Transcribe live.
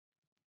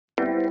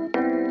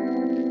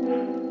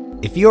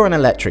If you're an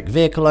electric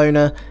vehicle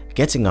owner,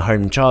 getting a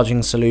home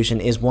charging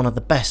solution is one of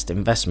the best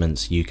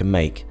investments you can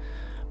make.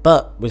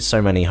 But with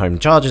so many home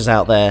chargers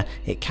out there,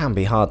 it can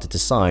be hard to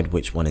decide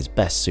which one is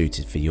best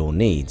suited for your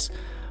needs.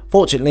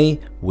 Fortunately,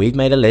 we've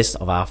made a list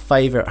of our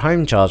favourite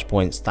home charge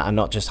points that are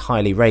not just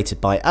highly rated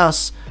by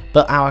us,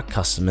 but our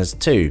customers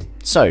too.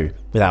 So,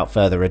 without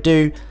further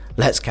ado,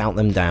 let's count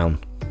them down.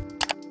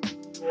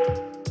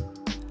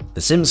 The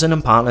Simpson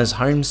 & Partners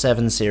Home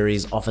 7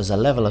 series offers a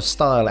level of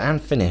style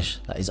and finish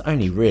that is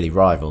only really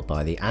rivaled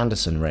by the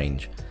Andersen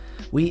range.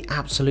 We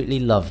absolutely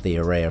love the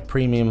array of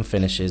premium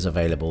finishes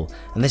available,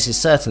 and this is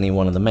certainly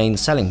one of the main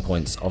selling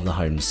points of the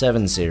Home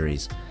 7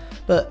 series.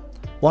 But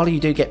while you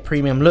do get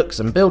premium looks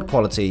and build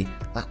quality,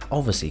 that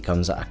obviously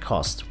comes at a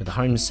cost, with the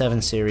Home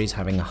 7 series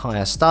having a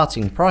higher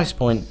starting price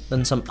point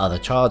than some other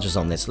chargers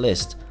on this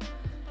list.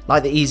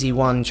 Like the Easee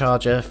One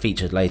charger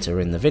featured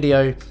later in the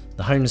video,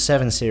 the Home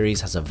 7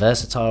 series has a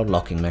versatile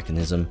locking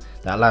mechanism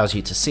that allows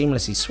you to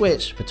seamlessly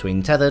switch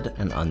between tethered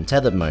and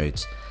untethered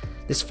modes.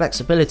 This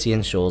flexibility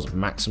ensures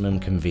maximum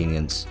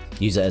convenience.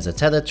 Use it as a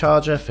tethered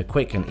charger for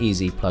quick and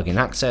easy plug-in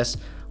access,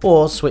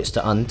 or switch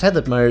to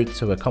untethered mode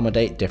to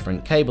accommodate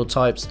different cable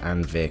types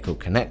and vehicle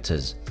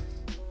connectors.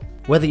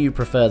 Whether you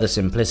prefer the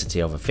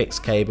simplicity of a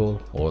fixed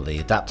cable or the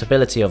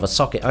adaptability of a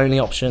socket-only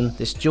option,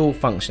 this dual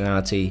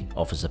functionality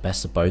offers the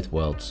best of both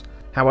worlds.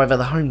 However,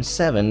 the Home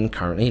 7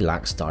 currently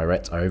lacks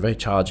direct OVO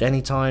Charge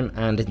Anytime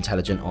and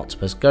Intelligent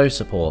Octopus Go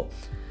support.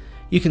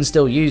 You can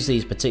still use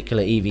these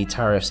particular EV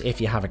tariffs if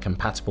you have a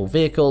compatible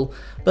vehicle,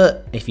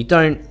 but if you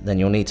don't, then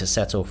you'll need to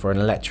settle for an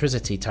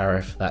electricity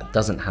tariff that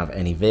doesn't have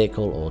any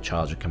vehicle or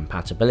charger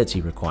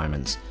compatibility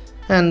requirements.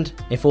 And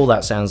if all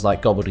that sounds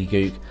like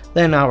gobbledygook,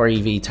 then our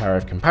EV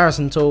tariff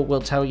comparison tool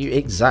will tell you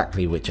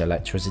exactly which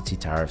electricity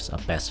tariffs are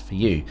best for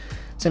you.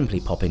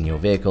 Simply pop in your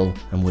vehicle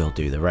and we'll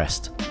do the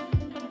rest.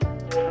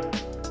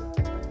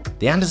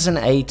 The Andersen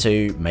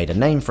A3 made a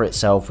name for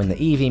itself when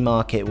the EV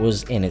market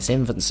was in its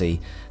infancy,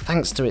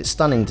 thanks to its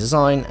stunning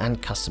design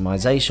and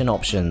customization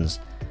options.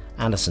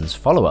 Andersen's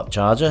follow-up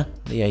charger,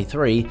 the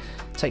A3,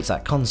 takes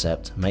that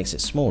concept and makes it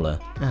smaller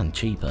and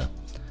cheaper.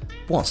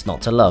 What's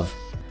not to love?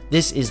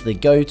 This is the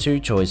go-to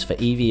choice for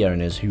EV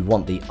owners who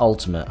want the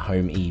ultimate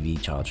home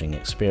EV charging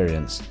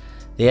experience.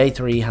 The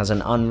A3 has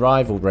an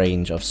unrivaled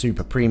range of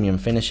super premium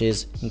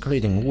finishes,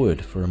 including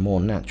wood for a more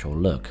natural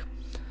look.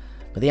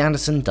 But the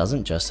Andersen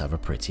doesn't just have a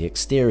pretty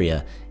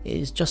exterior, it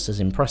is just as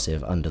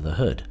impressive under the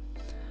hood.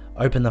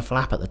 Open the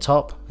flap at the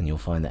top and you'll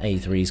find the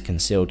A3's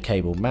concealed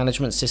cable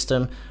management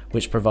system,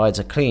 which provides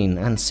a clean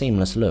and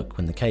seamless look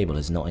when the cable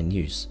is not in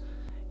use.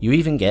 You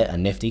even get a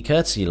nifty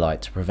courtesy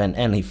light to prevent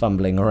any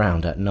fumbling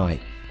around at night.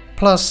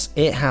 Plus,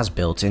 it has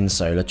built-in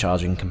solar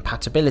charging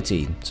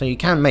compatibility, so you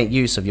can make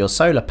use of your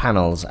solar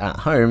panels at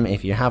home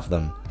if you have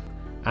them.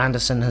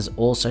 Andersen has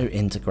also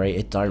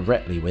integrated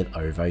directly with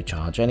OVO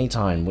Charge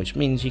Anytime, which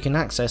means you can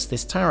access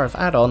this tariff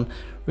add-on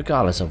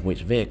regardless of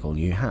which vehicle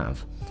you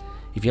have.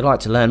 If you'd like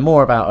to learn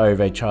more about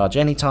OVO Charge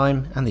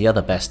Anytime and the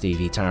other best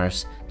EV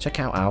tariffs, check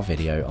out our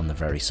video on the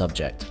very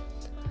subject.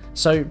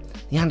 So,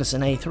 the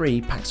Andersen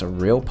A3 packs a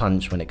real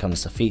punch when it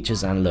comes to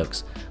features and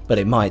looks, but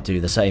it might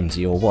do the same to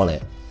your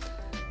wallet.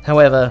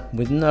 However,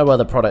 with no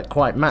other product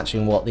quite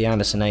matching what the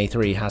Andersen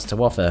A3 has to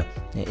offer,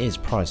 it is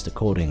priced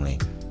accordingly.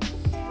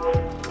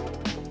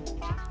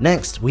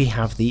 Next, we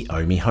have the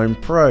Ohme Home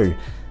Pro.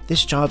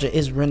 This charger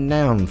is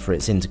renowned for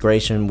its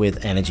integration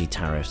with energy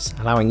tariffs,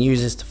 allowing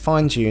users to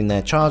fine-tune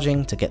their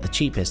charging to get the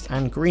cheapest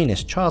and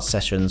greenest charge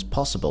sessions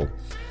possible.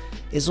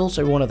 It's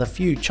also one of the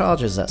few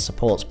chargers that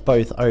supports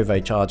both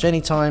OVO Charge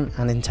Anytime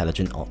and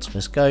Intelligent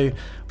Octopus Go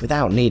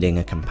without needing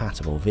a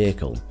compatible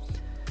vehicle.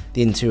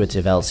 The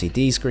intuitive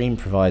LCD screen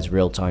provides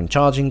real-time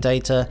charging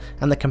data,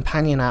 and the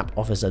companion app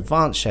offers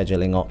advanced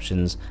scheduling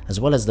options, as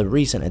well as the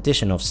recent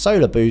addition of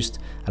Solar Boost,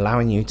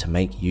 allowing you to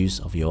make use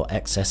of your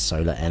excess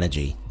solar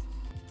energy.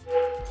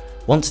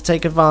 Want to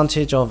take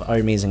advantage of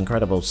Ohme's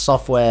incredible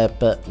software,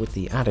 but with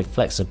the added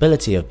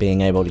flexibility of being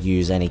able to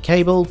use any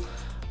cable?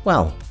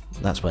 Well,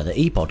 that's where the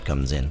ePod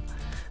comes in.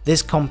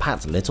 This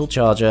compact little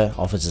charger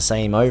offers the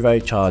same OVO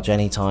Charge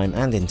Anytime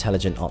and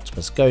Intelligent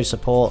Octopus Go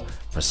support,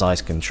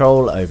 precise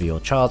control over your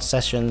charge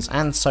sessions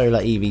and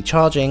solar EV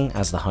charging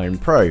as the Home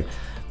Pro,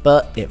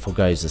 but it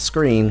forgoes the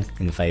screen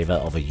in favour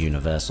of a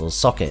universal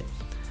socket.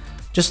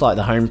 Just like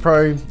the Home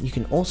Pro, you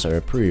can also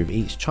approve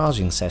each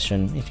charging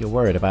session if you're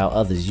worried about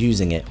others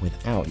using it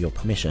without your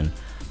permission.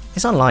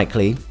 It's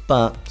unlikely,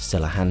 but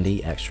still a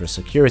handy extra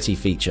security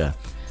feature.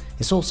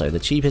 It's also the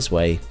cheapest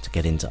way to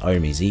get into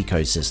Ohme's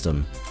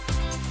ecosystem.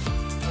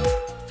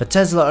 For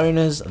Tesla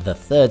owners, the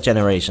third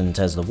generation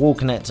Tesla wall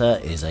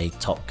connector is a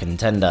top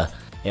contender.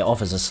 It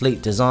offers a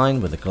sleek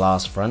design with a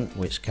glass front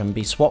which can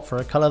be swapped for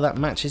a colour that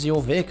matches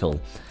your vehicle.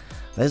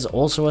 There's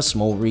also a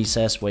small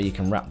recess where you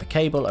can wrap the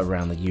cable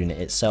around the unit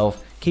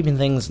itself, keeping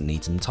things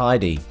neat and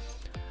tidy.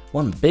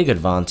 One big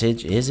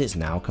advantage is it's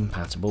now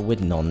compatible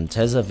with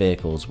non-Tesla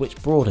vehicles, which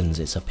broadens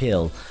its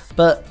appeal,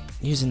 but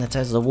using the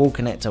Tesla wall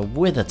connector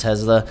with a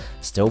Tesla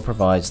still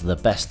provides the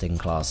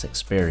best-in-class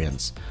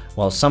experience,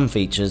 while some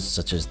features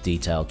such as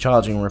detailed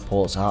charging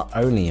reports are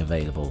only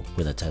available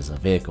with a Tesla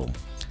vehicle.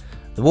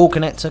 The wall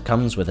connector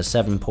comes with a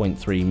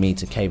 7.3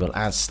 meter cable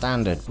as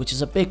standard, which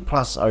is a big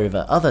plus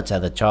over other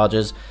tethered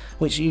chargers,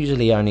 which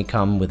usually only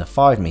come with a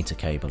 5 meter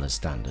cable as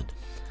standard.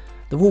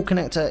 The wall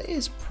connector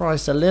is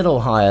priced a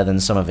little higher than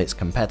some of its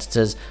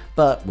competitors,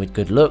 but with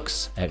good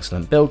looks,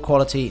 excellent build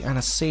quality and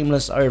a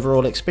seamless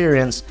overall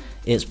experience,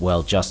 it's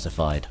well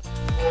justified.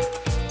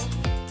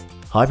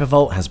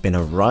 Hypervolt has been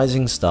a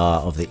rising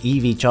star of the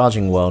EV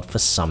charging world for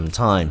some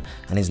time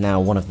and is now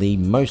one of the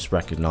most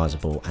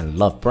recognizable and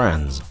loved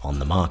brands on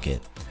the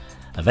market.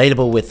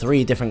 Available with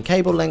 3 different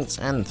cable lengths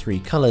and 3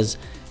 colors,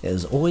 it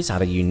has always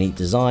had a unique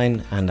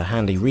design and a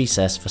handy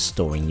recess for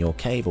storing your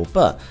cable,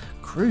 but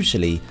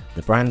crucially,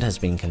 the brand has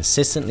been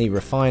consistently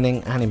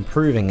refining and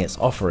improving its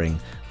offering,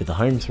 with the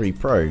Home 3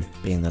 Pro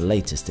being the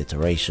latest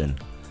iteration.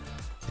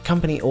 The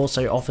company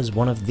also offers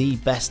one of the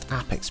best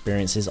app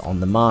experiences on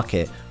the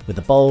market, with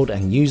a bold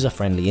and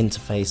user-friendly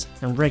interface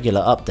and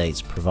regular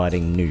updates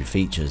providing new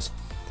features.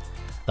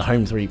 The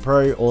Home 3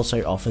 Pro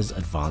also offers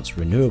advanced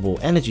renewable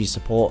energy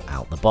support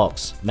out the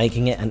box,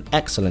 making it an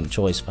excellent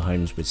choice for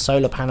homes with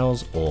solar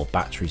panels or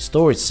battery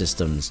storage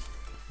systems.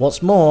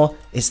 What's more,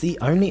 it's the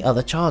only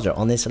other charger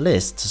on this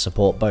list to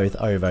support both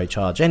OVO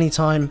Charge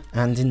Anytime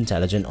and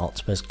Intelligent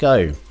Octopus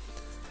Go.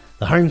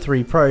 The Home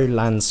 3 Pro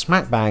lands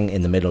smack bang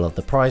in the middle of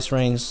the price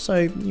range, so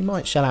you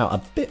might shell out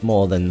a bit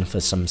more than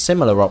for some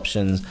similar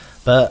options,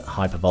 but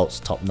Hypervolt's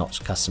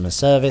top-notch customer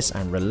service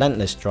and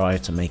relentless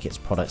drive to make its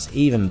products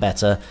even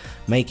better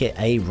make it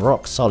a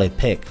rock-solid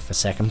pick for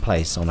second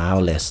place on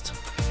our list.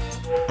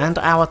 And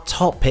our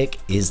top pick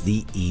is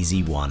the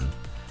Easee One.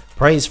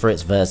 Praised for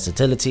its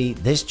versatility,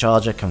 this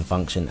charger can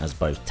function as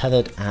both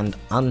tethered and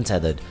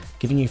untethered,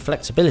 giving you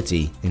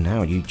flexibility in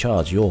how you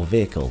charge your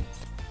vehicle.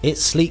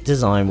 Its sleek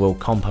design will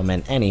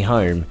complement any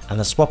home, and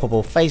the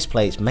swappable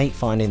faceplates make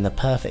finding the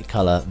perfect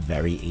colour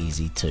very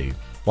easy too.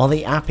 While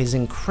the app is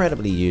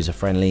incredibly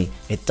user-friendly,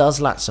 it does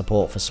lack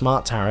support for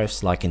smart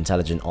tariffs like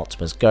Intelligent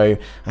Octopus Go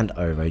and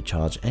OVO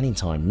Charge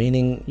Anytime,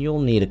 meaning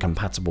you'll need a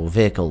compatible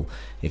vehicle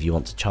if you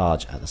want to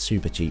charge at the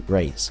super cheap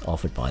rates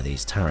offered by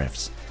these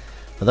tariffs.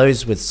 For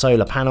those with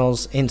solar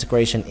panels,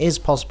 integration is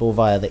possible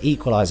via the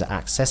equalizer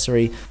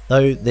accessory,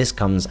 though this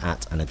comes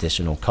at an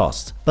additional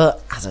cost.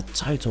 But as a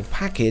total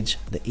package,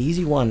 the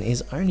Easee One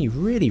is only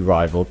really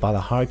rivaled by the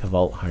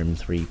Hypervolt Home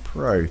 3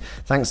 Pro,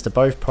 thanks to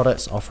both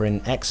products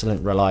offering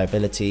excellent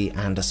reliability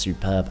and a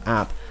superb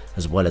app,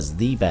 as well as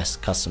the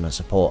best customer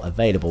support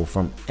available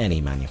from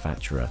any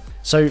manufacturer.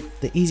 So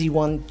the Easee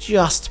One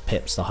just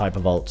pips the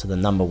Hypervolt to the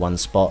 #1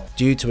 spot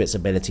due to its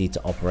ability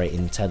to operate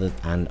in tethered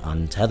and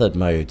untethered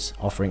modes,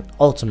 offering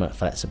ultimate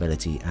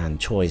flexibility and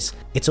choice.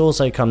 It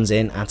also comes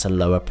in at a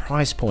lower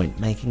price point,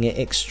 making it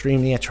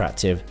extremely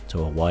attractive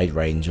to a wide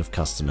range of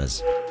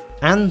customers.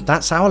 And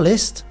that's our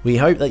list. We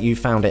hope that you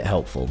found it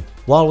helpful.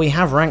 While we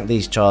have ranked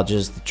these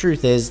chargers, the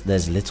truth is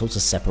there's little to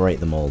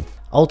separate them all.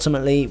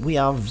 Ultimately, we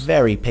are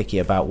very picky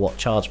about what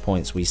charge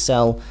points we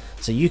sell,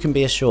 so you can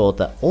be assured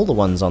that all the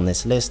ones on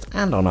this list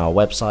and on our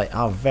website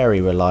are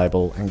very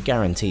reliable and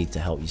guaranteed to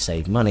help you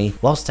save money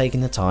whilst taking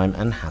the time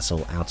and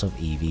hassle out of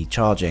EV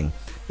charging.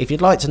 If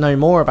you'd like to know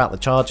more about the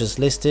chargers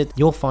listed,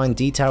 you'll find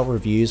detailed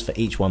reviews for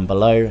each one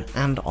below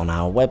and on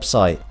our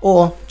website,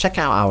 or check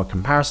out our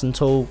comparison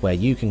tool where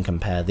you can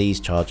compare these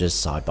chargers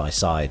side by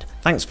side.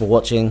 Thanks for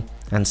watching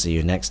and see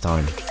you next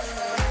time.